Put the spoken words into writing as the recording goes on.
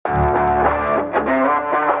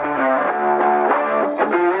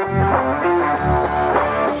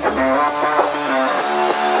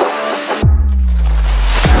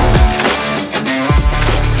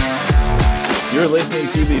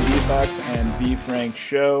Facts and Be Frank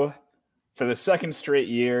show. For the second straight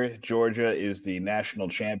year, Georgia is the national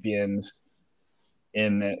champions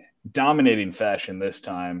in dominating fashion this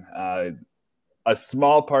time. A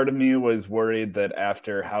small part of me was worried that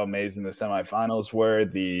after how amazing the semifinals were,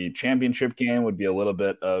 the championship game would be a little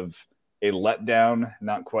bit of a letdown,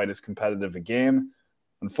 not quite as competitive a game.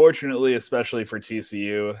 Unfortunately, especially for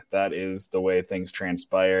TCU, that is the way things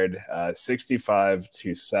transpired.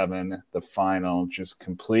 65-7, the final, just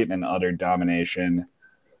complete and utter domination.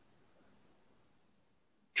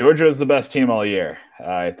 Georgia is the best team all year,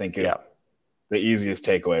 I think is the easiest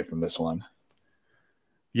takeaway from this one.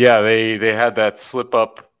 Yeah, they had that slip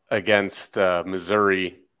up against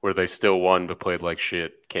Missouri where they still won but played like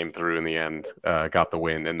shit, came through in the end, got the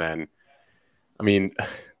win. And then, I mean,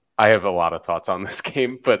 I have a lot of thoughts on this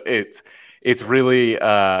game, but it's really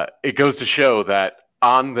it goes to show that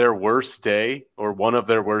on their worst day or one of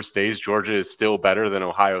their worst days, Georgia is still better than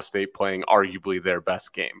Ohio State playing arguably their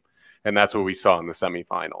best game. And that's what we saw in the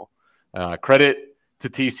semifinal. Credit to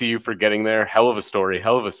TCU for getting there. Hell of a story,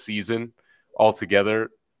 hell of a season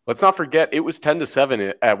altogether. Let's not forget, it was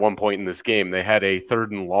 10-7 at one point in this game. They had a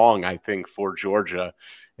 3rd and long, I think, for Georgia,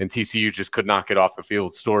 and TCU just could not get off the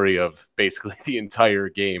field. Story of basically the entire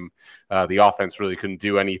game. The offense really couldn't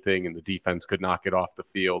do anything, and the defense could not get off the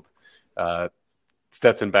field.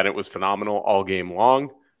 Stetson Bennett was phenomenal all game long.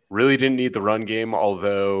 Really didn't need the run game,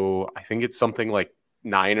 although I think it's something like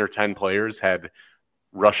 9 or 10 players had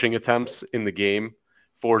rushing attempts in the game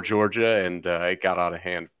for Georgia, and it got out of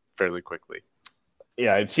hand fairly quickly.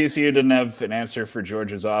 Yeah, TCU didn't have an answer for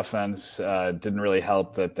Georgia's offense. Didn't really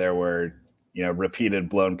help that there were, repeated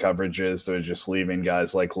blown coverages that were just leaving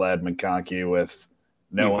guys like Ladd McConkey with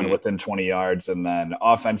no one within 20 yards. And then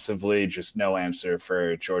offensively, just no answer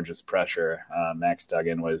for Georgia's pressure. Max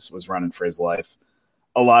Duggan was running for his life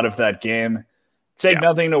a lot of that game. Take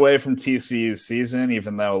nothing away from TCU's season,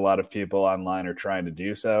 even though a lot of people online are trying to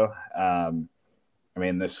do so.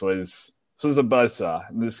 This was a buzzsaw.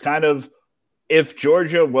 This kind of, if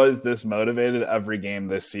Georgia was this motivated every game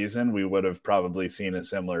this season, we would have probably seen a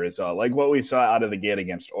similar result, like what we saw out of the gate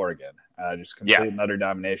against Oregon. Just complete and utter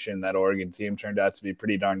domination. That Oregon team turned out to be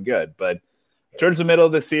pretty darn good. But towards the middle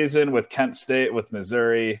of the season with Kent State, with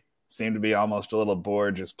Missouri, seemed to be almost a little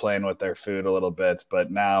bored, just playing with their food a little bit. But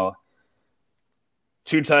now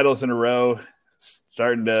 2 titles in a row,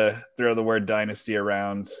 starting to throw the word dynasty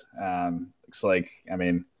around. Looks like,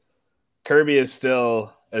 Kirby is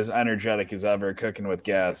still as energetic as ever, cooking with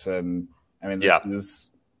gas. And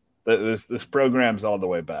this program's all the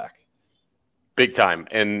way back. Big time.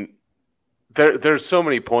 And there's so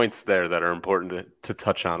many points there that are important to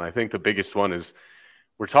touch on. I think the biggest one is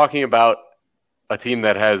we're talking about a team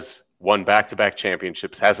that has won back-to-back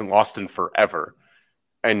championships, hasn't lost in forever.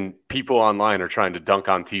 And people online are trying to dunk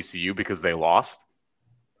on TCU because they lost.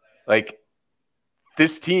 Like,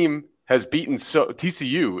 this team has beaten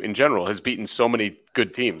TCU in general has beaten so many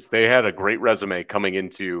good teams. They had a great resume coming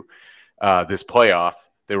into this playoff.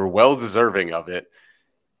 They were well deserving of it.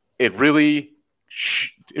 It really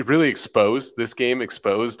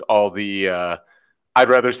exposed all the I'd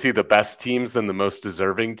rather see the best teams than the most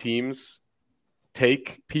deserving teams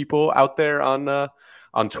take people out there on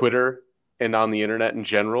Twitter and on the internet in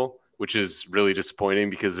general, which is really disappointing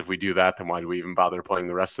because if we do that, then why do we even bother playing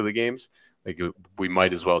the rest of the games? Like, we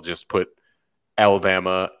might as well just put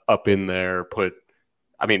Alabama up in there.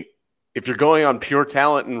 If you're going on pure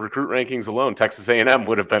talent and recruit rankings alone, Texas A&M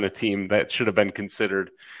would have been a team that should have been considered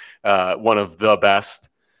one of the best.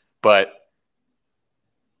 But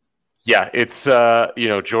yeah, it's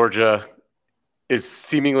Georgia is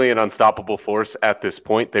seemingly an unstoppable force at this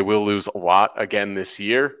point. They will lose a lot again this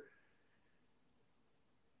year.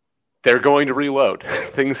 They're going to reload.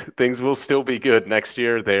 Things will still be good next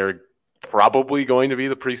year. They're probably going to be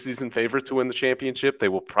the preseason favorite to win the championship. They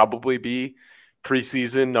will probably be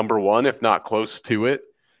preseason number 1, if not close to it.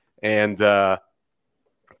 And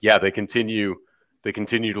they continue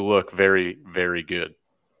to look very, very good.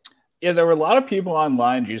 Yeah, there were a lot of people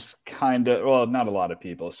online just not a lot of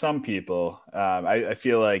people. Some people. I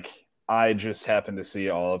feel like I just happened to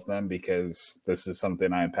see all of them because this is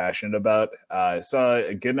something I'm passionate about. I saw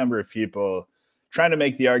a good number of people trying to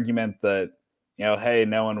make the argument that, hey,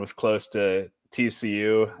 no one was close to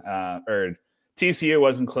TCU or TCU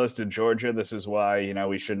wasn't close to Georgia. This is why,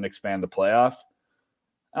 we shouldn't expand the playoff.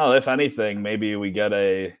 Oh, if anything, maybe we get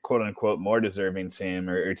a quote unquote more deserving team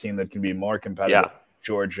or team that can be more competitive with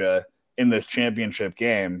Georgia in this championship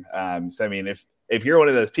game. If you're one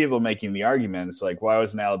of those people making the argument, it's like, why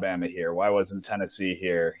wasn't Alabama here? Why wasn't Tennessee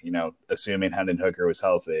here? Assuming Hendon Hooker was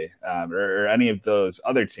healthy or any of those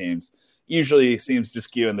other teams. usually seems to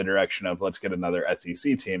skew in the direction of let's get another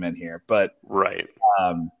SEC team in here. But right.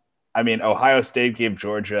 I mean, Ohio State gave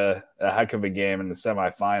Georgia a heck of a game in the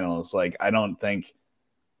semifinals. Like, I don't think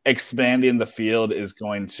expanding the field is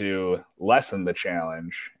going to lessen the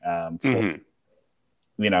challenge for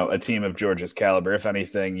a team of Georgia's caliber. If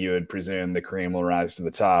anything, you would presume the cream will rise to the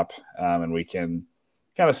top, and we can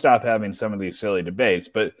kind of stop having some of these silly debates.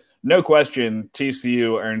 But no question,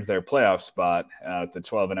 TCU earned their playoff spot at the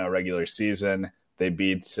 12-0 regular season. They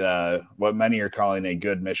beat what many are calling a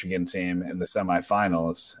good Michigan team in the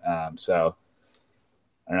semifinals. So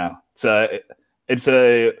I don't know. It's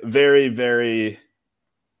a very, very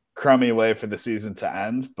crummy way for the season to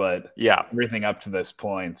end, but everything up to this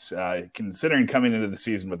point, considering coming into the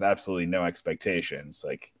season with absolutely no expectations,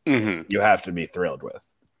 like you have to be thrilled with.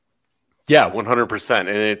 Yeah, 100%. And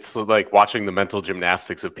it's like watching the mental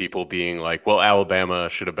gymnastics of people being like, well, Alabama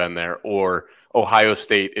should have been there, or Ohio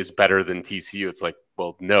State is better than TCU. It's like,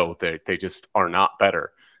 well, no, they just are not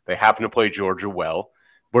better. They happen to play Georgia well.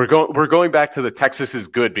 We're going back to the Texas is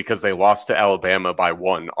good because they lost to Alabama by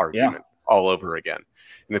 1 argument all over again.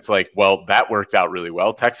 And it's like, well, that worked out really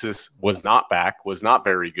well. Texas was not back, was not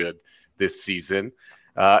very good this season.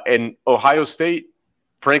 And Ohio State,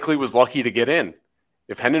 frankly, was lucky to get in.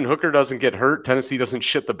 If Hendon Hooker doesn't get hurt, Tennessee doesn't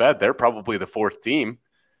shit the bed, they're probably the 4th team.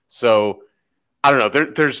 So I don't know.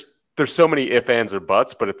 There's so many if, ands, or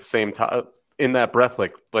buts, but at the same time, in that breath,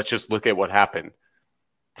 like, let's just look at what happened.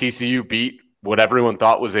 TCU beat what everyone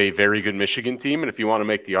thought was a very good Michigan team. And if you want to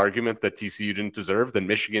make the argument that TCU didn't deserve, then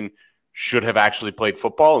Michigan should have actually played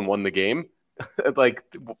football and won the game. Like,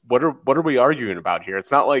 what are we arguing about here?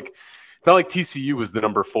 It's not like TCU was the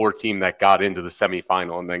number 4 team that got into the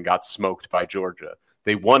semifinal and then got smoked by Georgia.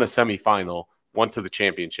 They won a semifinal, went to the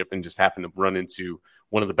championship, and just happened to run into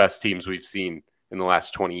one of the best teams we've seen in the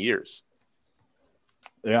last 20 years.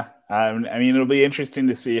 Yeah. I mean, it'll be interesting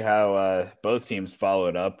to see how both teams follow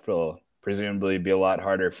it up. It'll presumably be a lot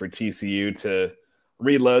harder for TCU to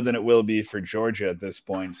reload than it will be for Georgia at this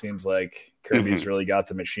point. Seems like Kirby's really got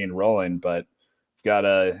the machine rolling, but we've got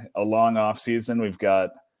a long off season. We've got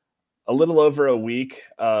a little over a week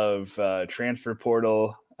of transfer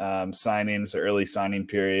portal signings, early signing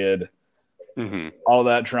period. All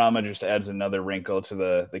that drama just adds another wrinkle to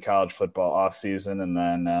the college football off season. And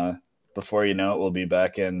then before you know it, we'll be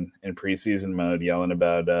back in preseason mode yelling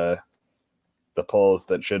about the polls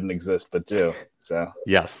that shouldn't exist but do. So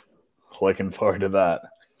yes, looking forward to that.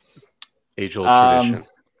 Age-old tradition.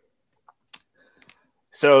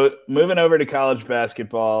 So moving over to college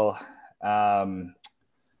basketball,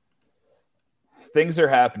 things are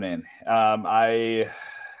happening.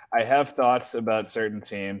 I have thoughts about certain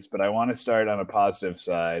teams, but I want to start on a positive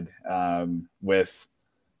side with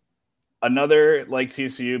another, like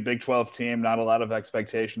TCU, Big 12 team. Not a lot of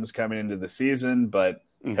expectations coming into the season, but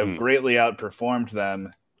have greatly outperformed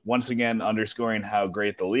them. Once again, underscoring how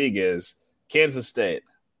great the league is. Kansas State,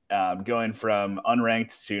 going from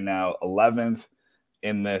unranked to now 11th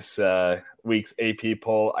in this week's AP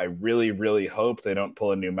poll. I really, really hope they don't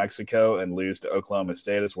pull a New Mexico and lose to Oklahoma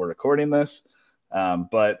State as we're recording this.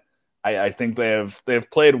 But I think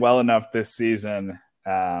they've played well enough this season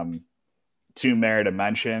to merit a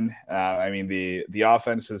mention. I mean, the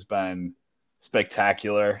offense has been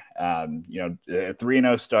spectacular. A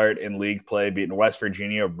 3-0 start in league play, beating West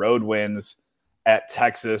Virginia, road wins at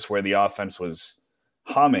Texas, where the offense was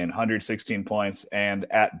humming, 116 points, and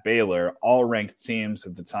at Baylor, all ranked teams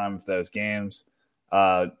at the time of those games.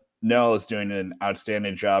 Noel is doing an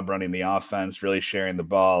outstanding job running the offense, really sharing the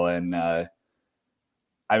ball. And I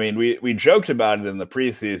mean, we joked about it in the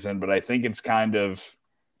preseason, but I think it's kind of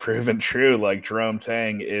proven true. Like, Jerome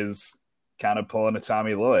Tang is kind of pulling a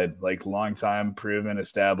Tommy Lloyd, like longtime proven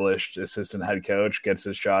established assistant head coach, gets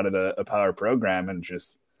his shot at a power program and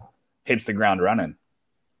just hits the ground running.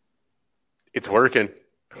 It's working.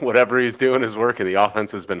 Whatever he's doing is working. The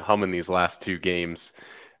offense has been humming these last 2 games.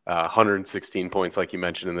 116 points, like you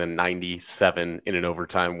mentioned, and then 97 in an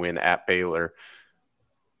overtime win at Baylor.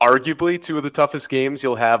 Arguably 2 of the toughest games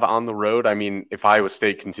you'll have on the road. I mean, if Iowa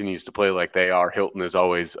State continues to play like they are, Hilton is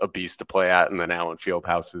always a beast to play at, and then Allen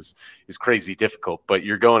Fieldhouse is crazy difficult. But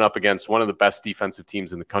you're going up against one of the best defensive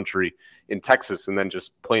teams in the country in Texas, and then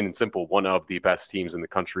just plain and simple, one of the best teams in the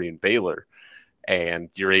country in Baylor. And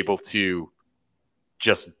you're able to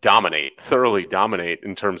just thoroughly dominate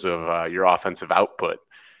in terms of your offensive output.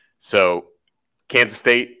 So Kansas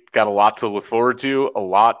State got a lot to look forward to, a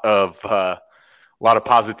lot of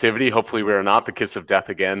positivity. Hopefully we are not the kiss of death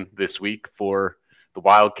again this week for the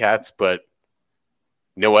Wildcats, but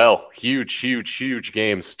Noel, huge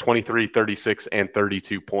games, 23, 36, and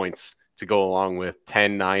 32 points to go along with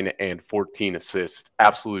 10, 9, and 14 assists.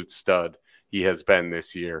 Absolute stud he has been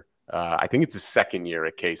this year. I think it's his second year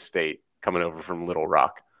at K-State, coming over from Little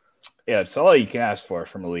Rock. Yeah, it's all you can ask for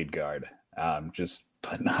from a lead guard. Just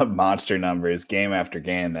putting up monster numbers game after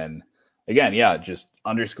game. And again, yeah, just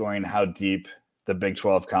underscoring how deep the Big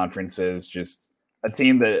 12 conference is. Just a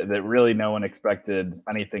team that really no one expected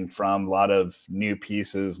anything from. A lot of new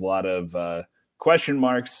pieces, a lot of question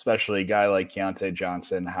marks, especially a guy like Keontae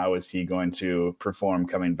Johnson. How is he going to perform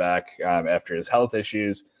coming back after his health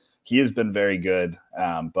issues? He has been very good.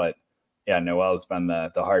 But yeah, Noel has been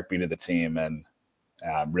the heartbeat of the team and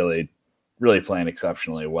really playing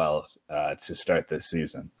exceptionally well to start this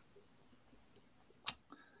season.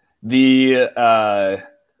 The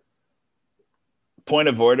point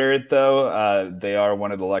of order, though, they are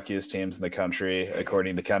one of the luckiest teams in the country,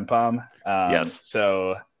 according to KenPom. Yes.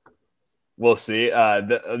 So we'll see.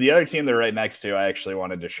 The other team they're right next to, I actually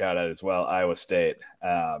wanted to shout out as well, Iowa State,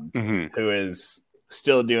 who is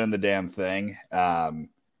still doing the damn thing.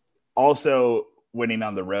 Also winning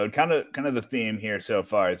on the road, kind of the theme here so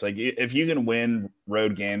far. It's like if you can win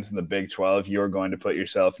road games in the Big 12, you're going to put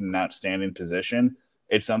yourself in an outstanding position.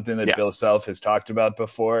 It's something that Bill Self has talked about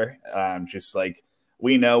before. Just like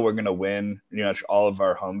we know we're going to win pretty much all of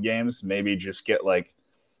our home games. Maybe just get like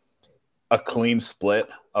a clean split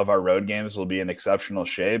of our road games will be in exceptional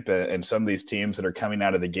shape. And some of these teams that are coming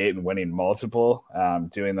out of the gate and winning multiple,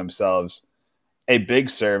 doing themselves a big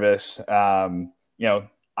service.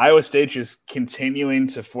 Iowa State just continuing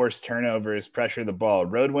to force turnovers, pressure the ball.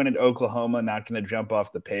 Road win at Oklahoma, not going to jump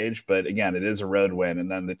off the page, but again, it is a road win. And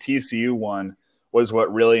then the TCU one was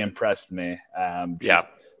what really impressed me.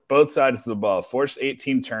 Both sides of the ball, forced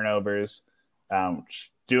 18 turnovers,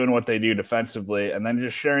 doing what they do defensively, and then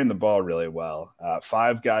just sharing the ball really well.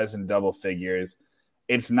 5 guys in double figures.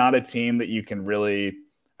 It's not a team that you can really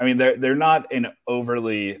 – I mean, they're not an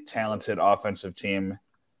overly talented offensive team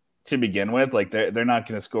to begin with. Like they're not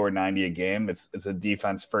going to score 90 a game. It's a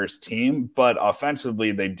defense first team, but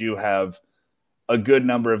offensively they do have a good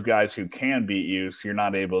number of guys who can beat you. So you're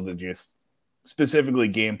not able to just specifically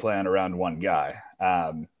game plan around one guy.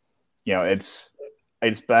 It's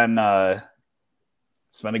been a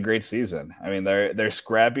great season. I mean, they're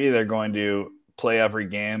scrappy. They're going to play every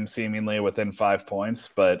game seemingly within 5 points,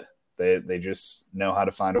 but they just know how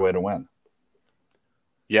to find a way to win.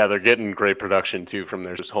 Yeah, they're getting great production, too, from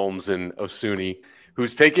their Holmes and Osuni,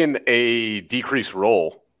 who's taken a decreased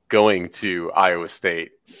role going to Iowa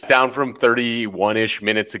State. Down from 31-ish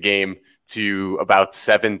minutes a game to about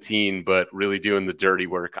 17, but really doing the dirty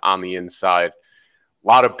work on the inside. A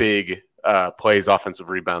lot of big plays, offensive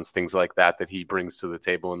rebounds, things like that he brings to the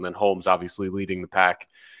table. And then Holmes obviously leading the pack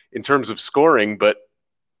in terms of scoring, but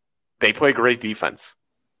they play great defense.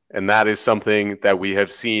 And that is something that we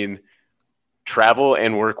have seen travel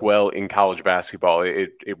and work well in college basketball.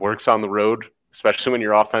 It works on the road, especially when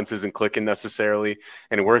your offense isn't clicking necessarily,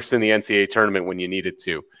 and it works in the NCAA tournament when you need it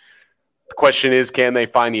to. The question is, can they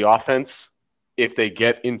find the offense if they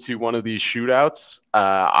get into one of these shootouts?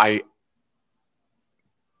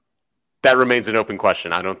 That remains an open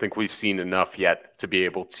question. I don't think we've seen enough yet to be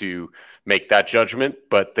able to make that judgment,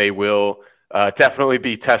 but they will definitely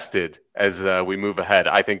be tested as we move ahead.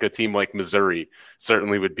 I think a team like Missouri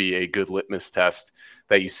certainly would be a good litmus test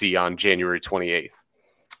that you see on January 28th.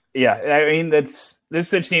 Yeah, I mean, this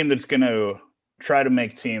is a team that's going to try to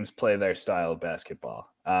make teams play their style of basketball.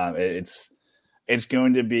 It's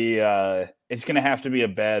going to be it's going to have to be a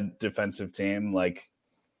bad defensive team, like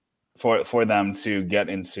for them to get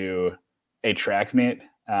into a track meet.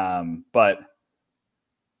 But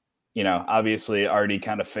obviously already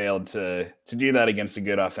kind of failed to do that against a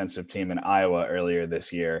good offensive team in Iowa earlier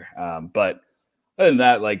this year. But other than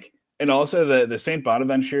that, and also the St.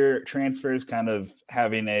 Bonaventure transfers kind of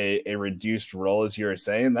having a reduced role, as you were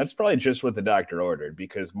saying, that's probably just what the doctor ordered,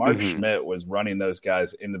 because Mark Schmidt was running those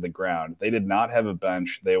guys into the ground. They did not have a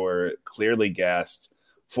bench. They were clearly gassed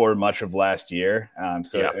for much of last year.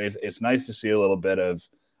 It's nice to see a little bit of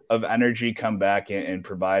energy come back and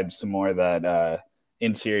provide some more of that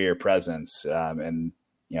interior presence and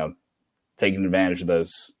taking advantage of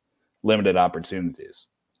those limited opportunities.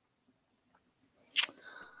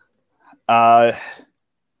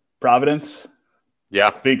 Providence.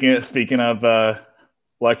 Yeah. Speaking of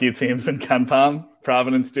lucky teams in KenPom,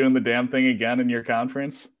 Providence doing the damn thing again in your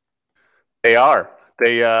conference. They are.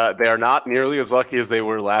 They are not nearly as lucky as they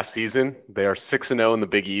were last season. They are 6-0 in the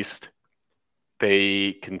Big East.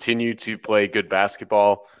 They continue to play good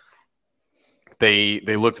basketball. They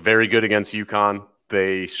looked very good against UConn.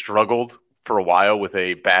 They struggled for a while with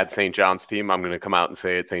a bad St. John's team. I'm going to come out and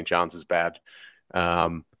say it. St. John's is bad.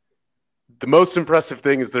 the most impressive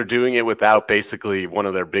thing is they're doing it without basically one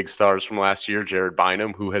of their big stars from last year, Jared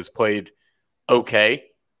Bynum, who has played okay.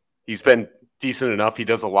 He's been decent enough. He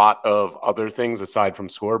does a lot of other things aside from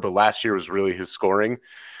score, but last year was really his scoring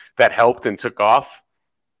that helped and took off.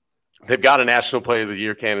 They've got a National Player of the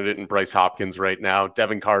Year candidate in Bryce Hopkins right now.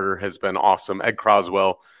 Devin Carter has been awesome. Ed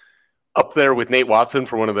Croswell up there with Nate Watson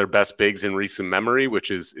for one of their best bigs in recent memory, which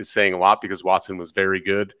is saying a lot because Watson was very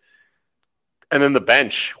good. And then the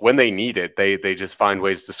bench, when they need it, they just find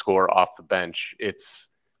ways to score off the bench.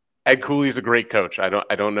 Ed Cooley's a great coach. I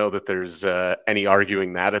don't know that there's any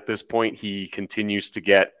arguing that at this point. He continues to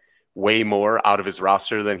get way more out of his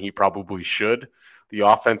roster than he probably should. The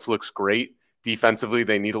offense looks great. Defensively,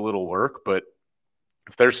 they need a little work, but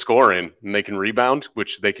if they're scoring and they can rebound,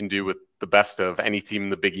 which they can do with the best of any team in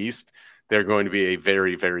the Big East, they're going to be a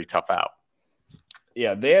very, very tough out.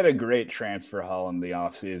 Yeah, they had a great transfer haul in the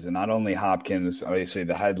offseason. Not only Hopkins, obviously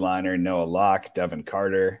the headliner, Noah Locke, Devin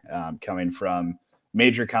Carter, coming from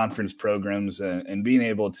major conference programs and being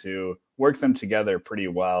able to work them together pretty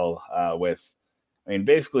well with,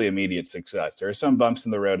 basically immediate success. There are some bumps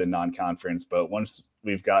in the road in non-conference, but once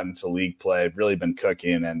we've gotten to league play, really been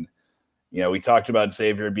cooking. And, we talked about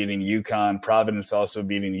Xavier beating UConn, Providence also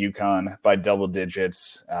beating UConn by double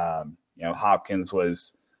digits. Hopkins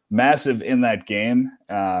was massive in that game.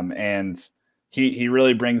 And he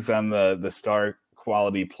really brings them the star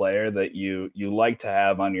quality player that you like to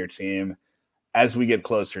have on your team as we get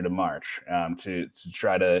closer to March to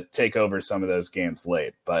try to take over some of those games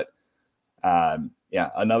late. But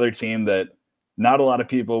another team that not a lot of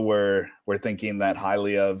people were thinking that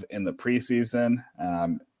highly of in the preseason.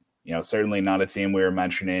 Certainly not a team we were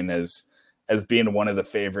mentioning as being one of the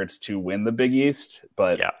favorites to win the Big East,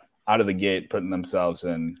 but out of the gate, putting themselves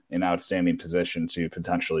in an outstanding position to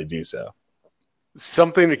potentially do so.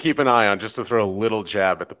 Something to keep an eye on, just to throw a little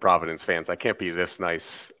jab at the Providence fans. I can't be this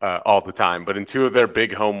nice all the time, but in two of their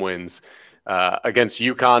big home wins against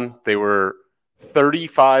UConn, they were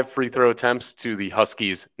 35 free throw attempts to the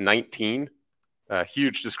Huskies 19.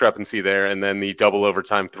 Huge discrepancy there. And then the double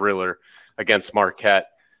overtime thriller against Marquette,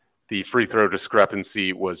 the free throw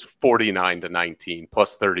discrepancy was 49-19.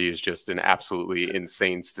 Plus 30 is just an absolutely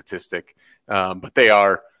insane statistic. But they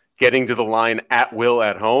are getting to the line at will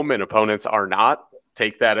at home, and opponents are not.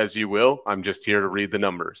 Take that as you will. I'm just here to read the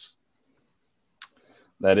numbers.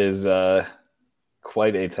 That is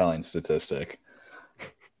quite a telling statistic.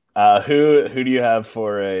 Who do you have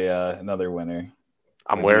for another winner?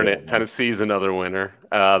 I'm wearing it. Tennessee's another winner.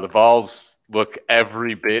 The Vols look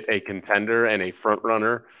every bit a contender and a front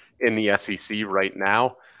runner in the SEC right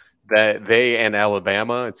now. That they and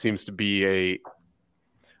Alabama, it seems to be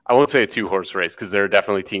I won't say a two-horse race because there are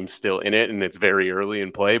definitely teams still in it and it's very early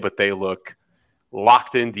in play, but they look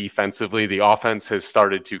locked in defensively. The offense has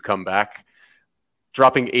started to come back.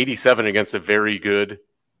 Dropping 87 against a very good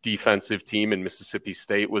defensive team in Mississippi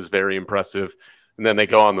State was very impressive. And then they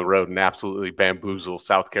go on the road and absolutely bamboozle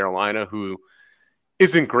South Carolina, who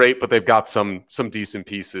isn't great, but they've got some decent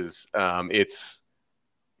pieces.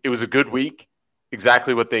 It was a good week,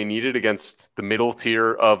 exactly what they needed against the middle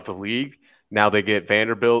tier of the league. Now they get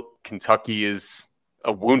Vanderbilt. Kentucky is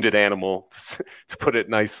a wounded animal, to put it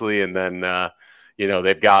nicely. And then,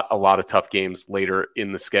 they've got a lot of tough games later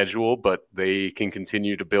in the schedule, but they can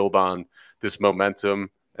continue to build on this momentum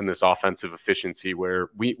and this offensive efficiency where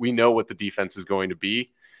we know what the defense is going to be.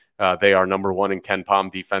 They are number one in KenPom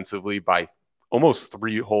defensively by almost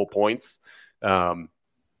 3 whole points.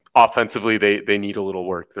 Offensively, they need a little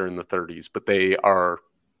work. They're in the 30s, but they are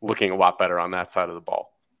looking a lot better on that side of the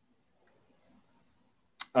ball.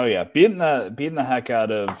 Oh yeah, beating the heck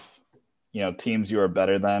out of teams you are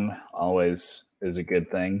better than always is a good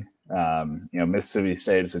thing. Mississippi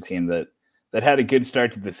State is a team that had a good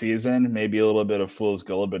start to the season, maybe a little bit of fool's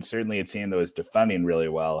gold, but certainly a team that was defending really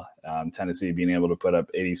well. Tennessee being able to put up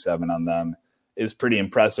 87 on them is pretty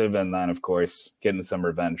impressive. And then, of course, getting some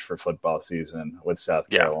revenge for football season with South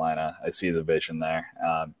Carolina. I see the vision there.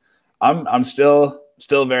 I'm still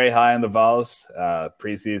very high on the Vols,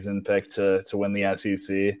 preseason pick to win the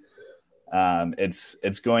SEC.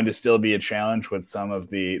 It's going to still be a challenge with some of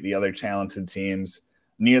the other talented teams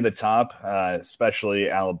near the top, especially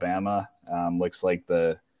Alabama. Looks like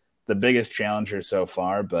the biggest challenger so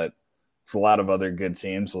far, but it's a lot of other good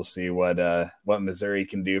teams. We'll see what Missouri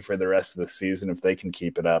can do for the rest of the season if they can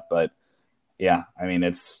keep it up. But yeah,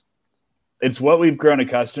 it's what we've grown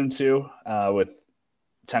accustomed to with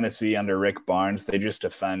Tennessee under Rick Barnes. They just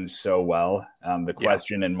defend so well. The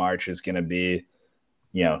question in March is going to be,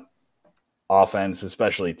 offense,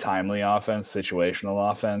 especially timely offense,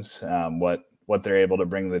 situational offense, what they're able to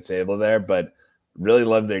bring to the table there. But really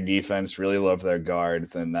love their defense, really love their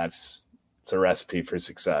guards, and it's a recipe for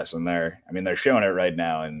success. And they're showing it right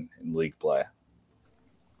now in league play.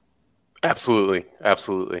 Absolutely.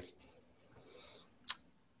 Absolutely.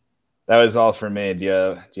 That was all for me. Do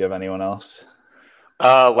you have anyone else?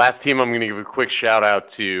 Last team I'm going to give a quick shout out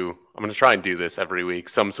to. I'm going to try and do this every week.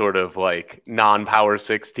 Some sort of like non-Power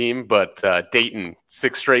 6 team, but Dayton,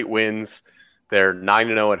 6 straight wins. They're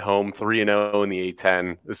 9-0 at home, 3-0 in the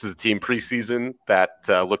A10. This is a team preseason that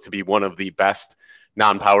looked to be one of the best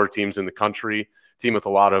non-power teams in the country. Team with a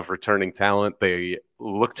lot of returning talent. They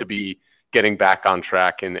look to be getting back on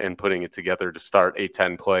track and putting it together to start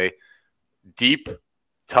A10 play. Deep,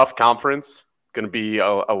 tough conference. Going to be a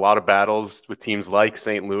lot of battles with teams like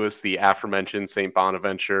St. Louis, the aforementioned St.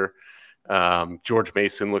 Bonaventure. George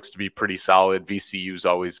Mason looks to be pretty solid. VCU is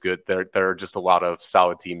always good. There are just a lot of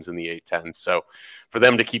solid teams in the A10. So for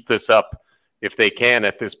them to keep this up, if they can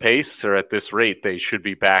at this pace or at this rate, they should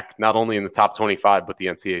be back not only in the top 25, but the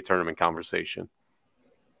NCAA tournament conversation.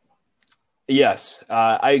 Yes,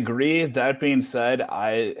 I agree. That being said,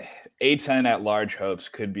 A10 at large hopes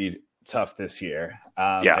could be tough this year.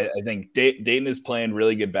 I think Dayton is playing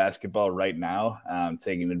really good basketball right now,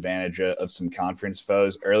 taking advantage of some conference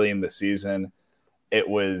foes early in the season. It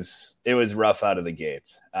was rough out of the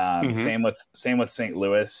gate. Same with St.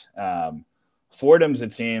 Louis. Fordham's a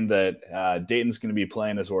team that Dayton's going to be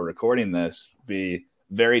playing as we're recording this. Be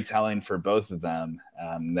very telling for both of them.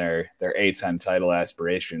 Their A10 title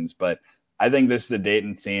aspirations, but I think this is a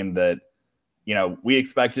Dayton team that, we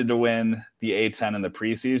expected to win the A10 in the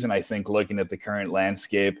preseason. I think looking at the current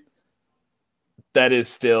landscape, that is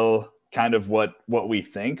still kind of what we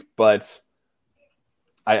think, but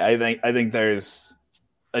I think there's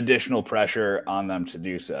additional pressure on them to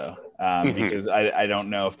do so because I don't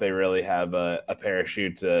know if they really have a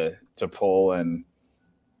parachute to pull and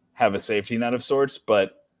have a safety net of sorts.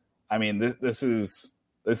 But I mean, this is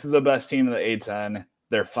the best team in the A10.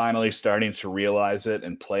 They're finally starting to realize it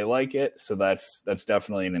and play like it. So that's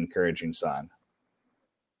definitely an encouraging sign.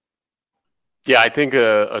 Yeah, I think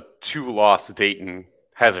a 2-loss Dayton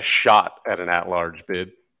has a shot at an at-large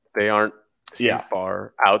bid. They aren't too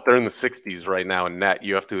far out. They're in the 60s right now in net.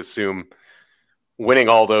 You have to assume winning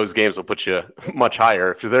all those games will put you much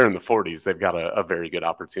higher. If they're in the 40s, they've got a very good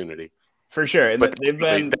opportunity. For sure. But they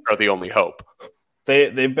are the only hope.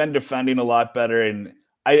 They've been defending a lot better, and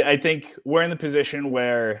I think we're in the position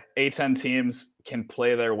where A10 teams can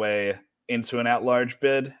play their way into an at-large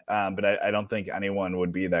bid, but I don't think anyone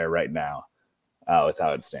would be there right now with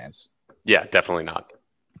how it stands. Yeah, definitely not.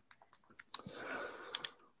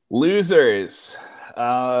 Losers.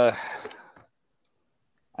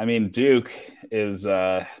 Duke is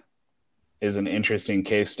an interesting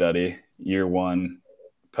case study. Year one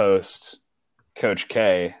post Coach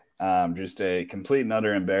K, just a complete and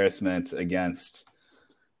utter embarrassment against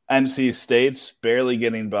NC State, barely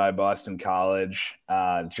getting by Boston College,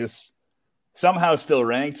 just somehow still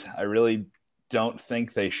ranked. I really don't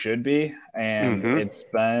think they should be. And it's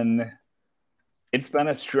been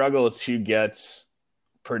a struggle to get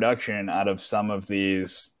production out of some of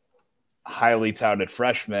these highly touted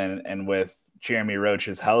freshmen. And with Jeremy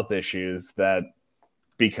Roach's health issues, that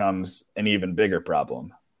becomes an even bigger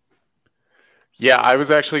problem. Yeah, I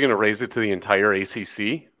was actually going to raise it to the entire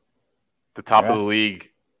ACC. The top of the league,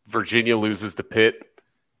 Virginia loses to Pitt.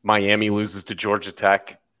 Miami loses to Georgia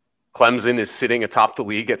Tech. Clemson is sitting atop the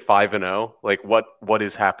league at 5-0. Like, what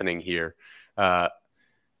is happening here?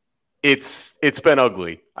 It's been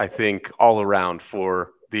ugly, I think, all around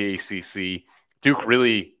for the ACC. Duke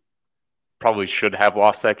really probably should have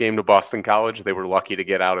lost that game to Boston College. They were lucky to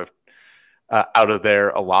get out of there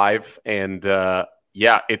alive. And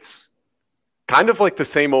it's kind of like the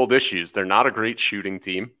same old issues. They're not a great shooting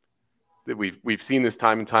team. We've seen this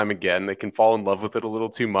time and time again. They can fall in love with it a little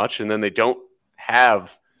too much, and then they don't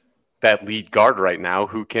have that lead guard right now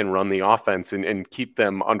who can run the offense and keep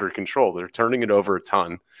them under control. They're turning it over a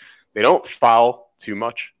ton. They don't foul too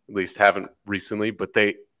much, at least haven't recently, but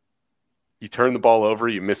you turn the ball over,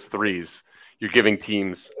 you miss threes. You're giving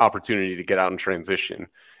teams opportunity to get out in transition.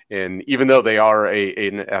 And even though they are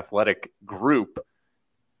an athletic group,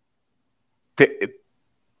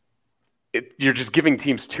 you're just giving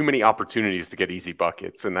teams too many opportunities to get easy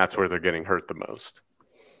buckets, and that's where they're getting hurt the most.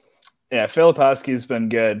 Yeah, Filipowski's been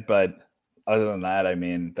good, but other than that,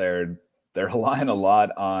 they're relying a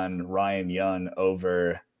lot on Ryan Young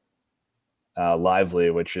over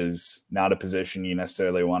Lively, which is not a position you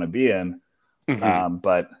necessarily want to be in.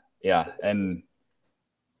 But yeah, and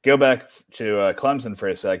go back to Clemson for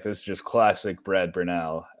a sec. This is just classic Brad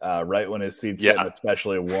Burnell. Right when his seat's getting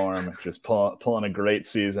especially warm, just pulling a great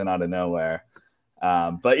season out of nowhere.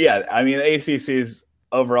 But yeah, I mean, the ACC is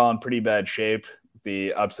overall in pretty bad shape.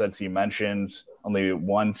 The upsets you mentioned, only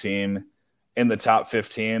one team in the top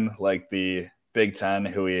 15, like the Big Ten,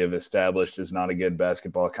 who we have established is not a good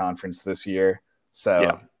basketball conference this year.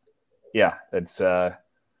 So yeah, it's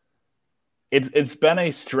been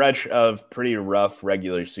a stretch of pretty rough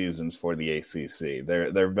regular seasons for the ACC.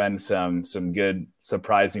 There have been some good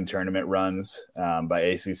surprising tournament runs by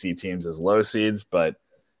ACC teams as low seeds, but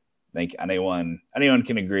I think anyone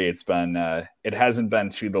can agree it hasn't been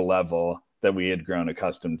to the level that we had grown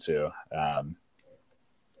accustomed to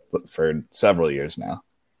for several years now.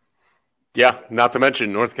 Yeah, not to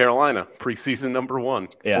mention North Carolina, preseason number 1,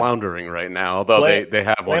 floundering right now, although they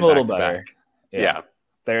have one a little back-to-back. better. Yeah.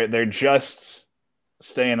 They're just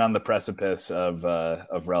staying on the precipice of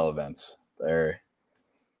relevance. They're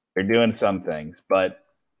doing some things, but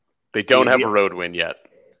they don't have a road win yet.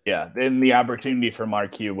 Yeah, then the opportunity for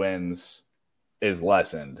marquee wins is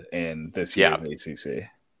lessened in this year's ACC.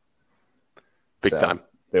 Big time.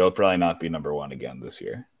 They will probably not be number 1 again this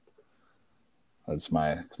year. That's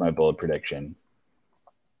my bold prediction.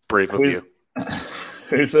 Brave of you.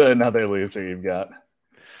 Who's another loser you've got?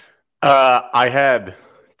 I had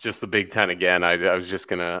just the Big Ten again. I was just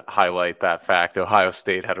going to highlight that fact. Ohio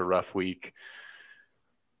State had a rough week.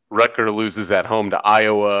 Rutgers loses at home to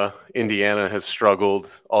Iowa. Indiana has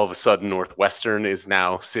struggled. All of a sudden, Northwestern is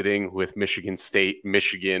now sitting with Michigan State,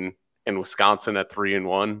 Michigan, and Wisconsin at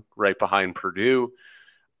 3-1, right behind Purdue.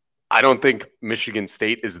 I don't think Michigan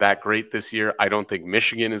State is that great this year. I don't think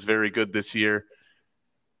Michigan is very good this year.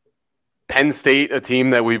 Penn State, a team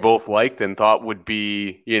that we both liked and thought would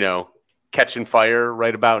be, catching fire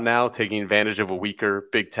right about now, taking advantage of a weaker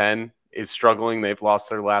Big Ten, is struggling. They've lost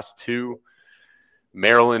their last 2.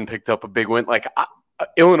 Maryland picked up a big win.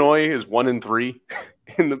 Illinois is 1-3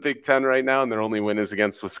 in the Big Ten right now, and their only win is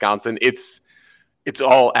against Wisconsin. It's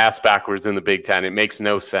all ass backwards in the Big Ten. It makes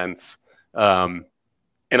no sense.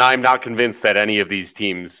 And I'm not convinced that any of these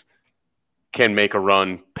teams can make a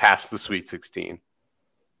run past the Sweet 16.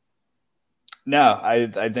 No,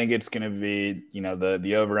 I think it's going to be,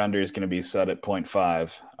 the over-under is going to be set at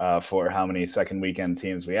 0.5 for how many second weekend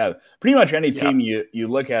teams we have. Pretty much any team you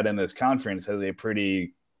look at in this conference has a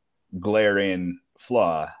pretty glaring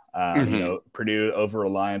flaw. Purdue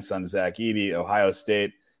over-reliance on Zach Edey. Ohio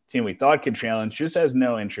State, team we thought could challenge, just has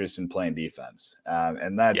no interest in playing defense.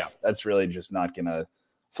 And that's really just not going to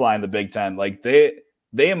fly in the Big Ten. Like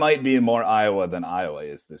they might be more Iowa than Iowa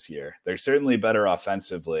is this year. They're certainly better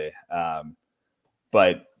offensively.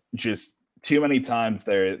 But just too many times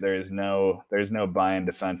there's no buy-in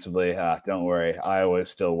defensively. Don't worry, Iowa is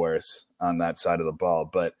still worse on that side of the ball.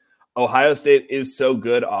 But Ohio State is so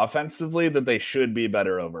good offensively that they should be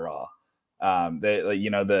better overall.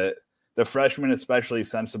 The freshmen, especially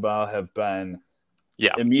Sensabaugh, have been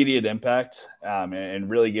immediate impact and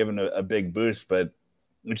really given a big boost. But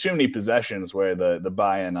there's too many possessions where the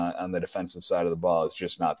buy-in on the defensive side of the ball is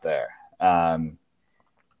just not there.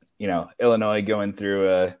 Illinois going through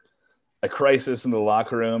a crisis in the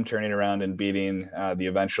locker room, turning around and beating the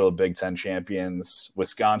eventual Big Ten champions,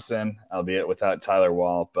 Wisconsin, albeit without Tyler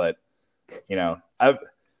Wall. But,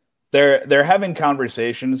 they're having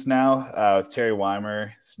conversations now with Terry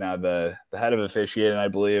Weimer. It's now the head of officiating, I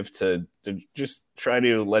believe, to just try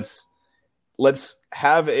to let's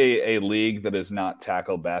have a league that is not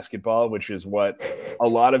tackle basketball, which is what a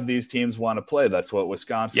lot of these teams want to play. That's what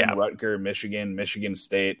Wisconsin, Rutgers, Michigan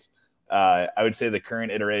State. I would say the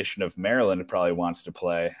current iteration of Maryland probably wants to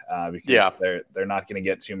play because they're not going to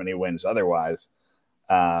get too many wins otherwise.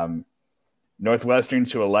 Northwestern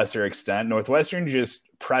to a lesser extent. Northwestern just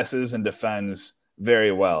presses and defends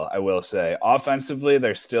very well, I will say. Offensively,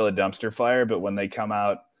 they're still a dumpster fire, but when they come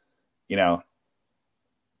out,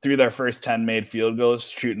 through their first 10 made field goals,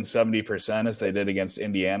 shooting 70% as they did against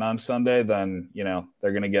Indiana on Sunday, then,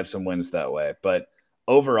 they're going to get some wins that way. But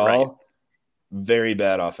overall, very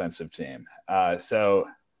bad offensive team. I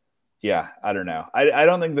don't know. I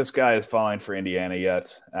don't think this guy is falling for Indiana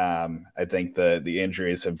yet. I think the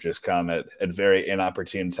injuries have just come at very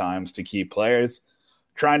inopportune times to keep players.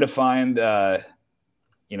 Trying to find,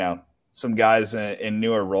 some guys in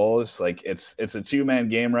newer roles. Like it's a 2-man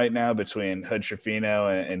game right now between Hood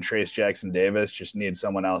Schifino and Trace Jackson Davis. Just need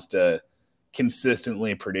someone else to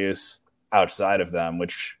consistently produce outside of them,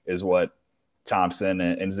 which is what Thompson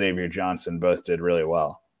and Xavier Johnson both did really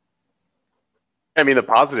well. I mean, the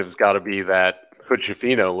positive's got to be that Hood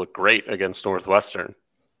Schifino looked great against Northwestern.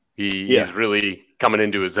 He's really coming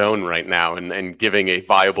into his own right now and giving a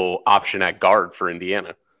viable option at guard for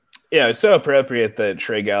Indiana. Yeah, it's so appropriate that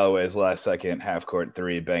Trey Galloway's last second half court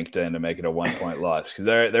three banked in to make it a 1-point loss, because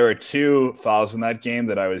there were two fouls in that game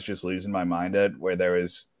that I was just losing my mind at, where there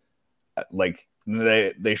was like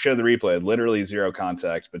they showed the replay, literally zero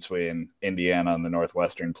contact between Indiana and the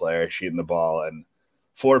Northwestern player shooting the ball, and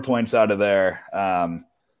 4 points out of there.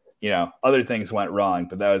 Other things went wrong,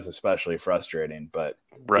 but that was especially frustrating. But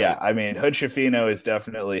yeah, I mean, Hood Schifino is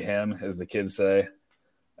definitely him, as the kids say.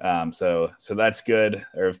 So that's good.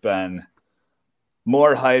 There have been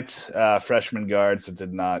more hyped freshman guards that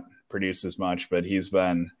did not produce as much, but he's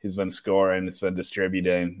been scoring, it's been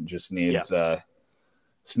distributing, just needs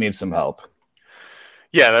some help.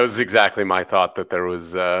 Yeah, that was exactly my thought, that there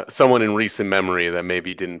was someone in recent memory that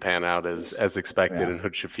maybe didn't pan out as expected, and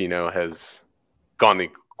Hood Schifino has gone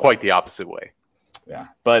quite the opposite way. Yeah,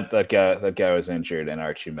 but that guy was injured, and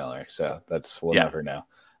Archie Miller, so we'll never know.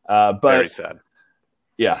 But very sad.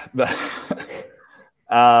 Yeah.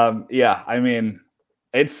 I mean,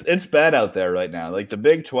 it's bad out there right now. Like, the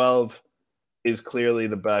Big 12 is clearly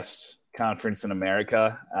the best conference in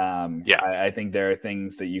America. I think there are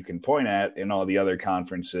things that you can point at in all the other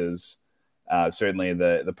conferences, certainly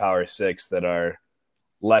the Power Six, that are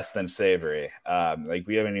less than savory. Like,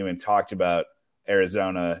 we haven't even talked about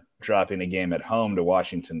Arizona dropping a game at home to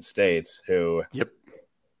Washington State, who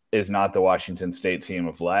is not the Washington State team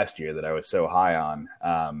of last year that I was so high on.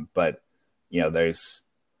 But, there's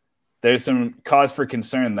some cause for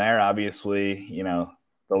concern there. Obviously,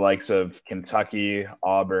 the likes of Kentucky,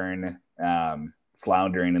 Auburn,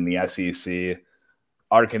 floundering in the SEC,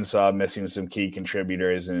 Arkansas missing some key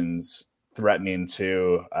contributors and threatening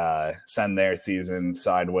to send their season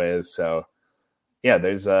sideways. So, yeah,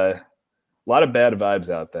 there's a lot of bad vibes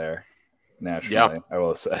out there nationally, I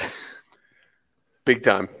will say. Big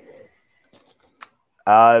time.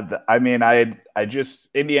 I mean,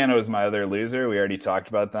 Indiana was my other loser. We already talked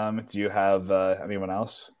about them. Do you have anyone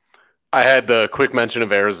else? I had the quick mention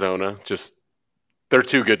of Arizona. Just, they're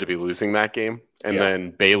too good to be losing that game. And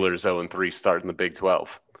then Baylor's 0-3 starting the Big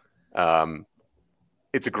 12.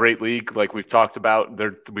 It's a great league, like we've talked about.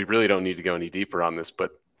 We really don't need to go any deeper on this,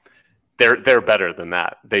 but they're better than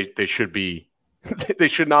that. They should be. They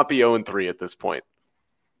should not be 0-3 at this point.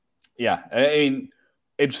 Yeah, I mean,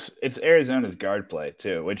 it's Arizona's guard play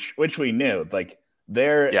too, which we knew. Like,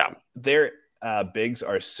 their bigs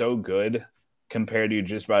are so good compared to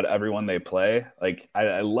just about everyone they play. Like,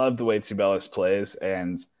 I love the way Tubelis plays,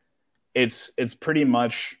 and it's pretty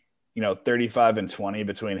much 35 and 20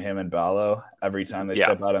 between him and Ballo every time they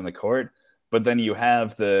step out on the court. But then you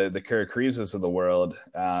have the Kirk Krises of the world,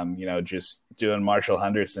 just doing Marshall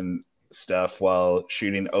Henderson stuff while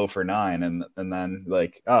shooting 0 for 9, and then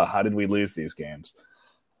like, oh, how did we lose these games?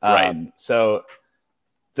 So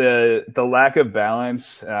the lack of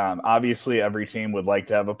balance, obviously every team would like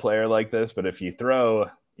to have a player like this, but if you throw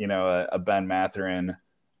a Ben Mathurin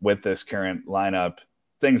with this current lineup,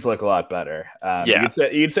 things look a lot better.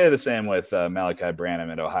 You'd say the same with Malachi Branham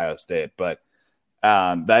at Ohio State, but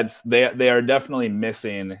they are definitely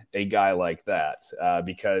missing a guy like that,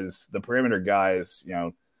 because the perimeter guys,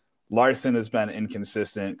 Larson has been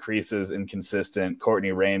inconsistent, Kreese is inconsistent, Courtney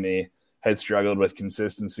Ramey has struggled with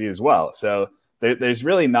consistency as well. So there's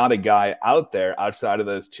really not a guy out there outside of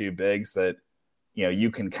those two bigs that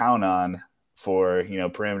you can count on for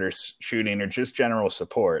perimeter shooting or just general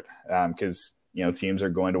support, because teams are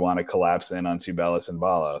going to want to collapse in on Tubelis and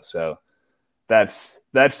Ballo. So that's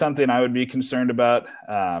something I would be concerned about.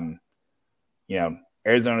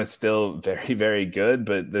 Arizona is still very, very good,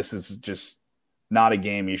 but this is just not a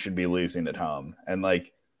game you should be losing at home, and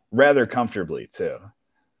like rather comfortably too.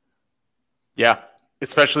 Yeah,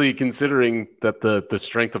 especially considering that the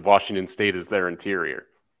strength of Washington State is their interior.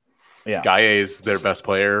 Yeah, Gaye is their best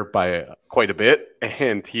player by quite a bit,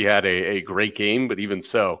 and he had a great game, but even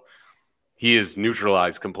so, he is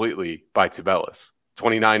neutralized completely by Tubelis.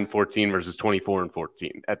 29-14 versus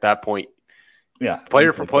 24-14. At that point,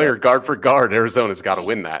 player for player, guard for guard, Arizona's got to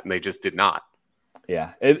win that, and they just did not.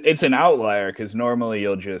 Yeah, it's an outlier, because normally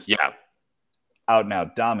you'll just out and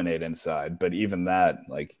out dominate inside, but even that,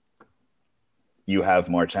 like, you have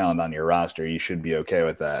more talent on your roster, you should be okay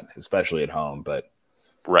with that, especially at home. But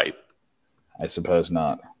I suppose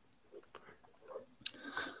not.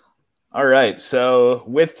 All right, so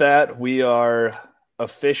with that, we are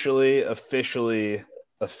officially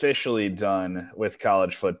done with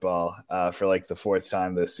college football for like the fourth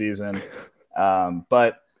time this season.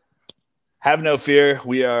 But have no fear,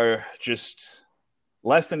 we are just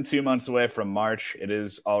less than 2 months away from March. It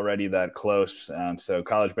is already that close. So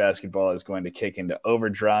college basketball is going to kick into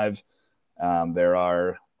overdrive. There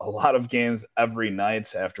are a lot of games every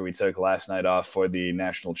night after we took last night off for the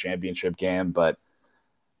national championship game, but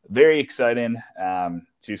very exciting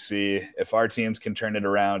to see if our teams can turn it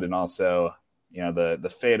around, and also,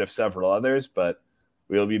 the fate of several others. But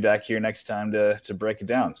we'll be back here next time to break it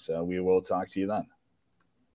down. So we will talk to you then.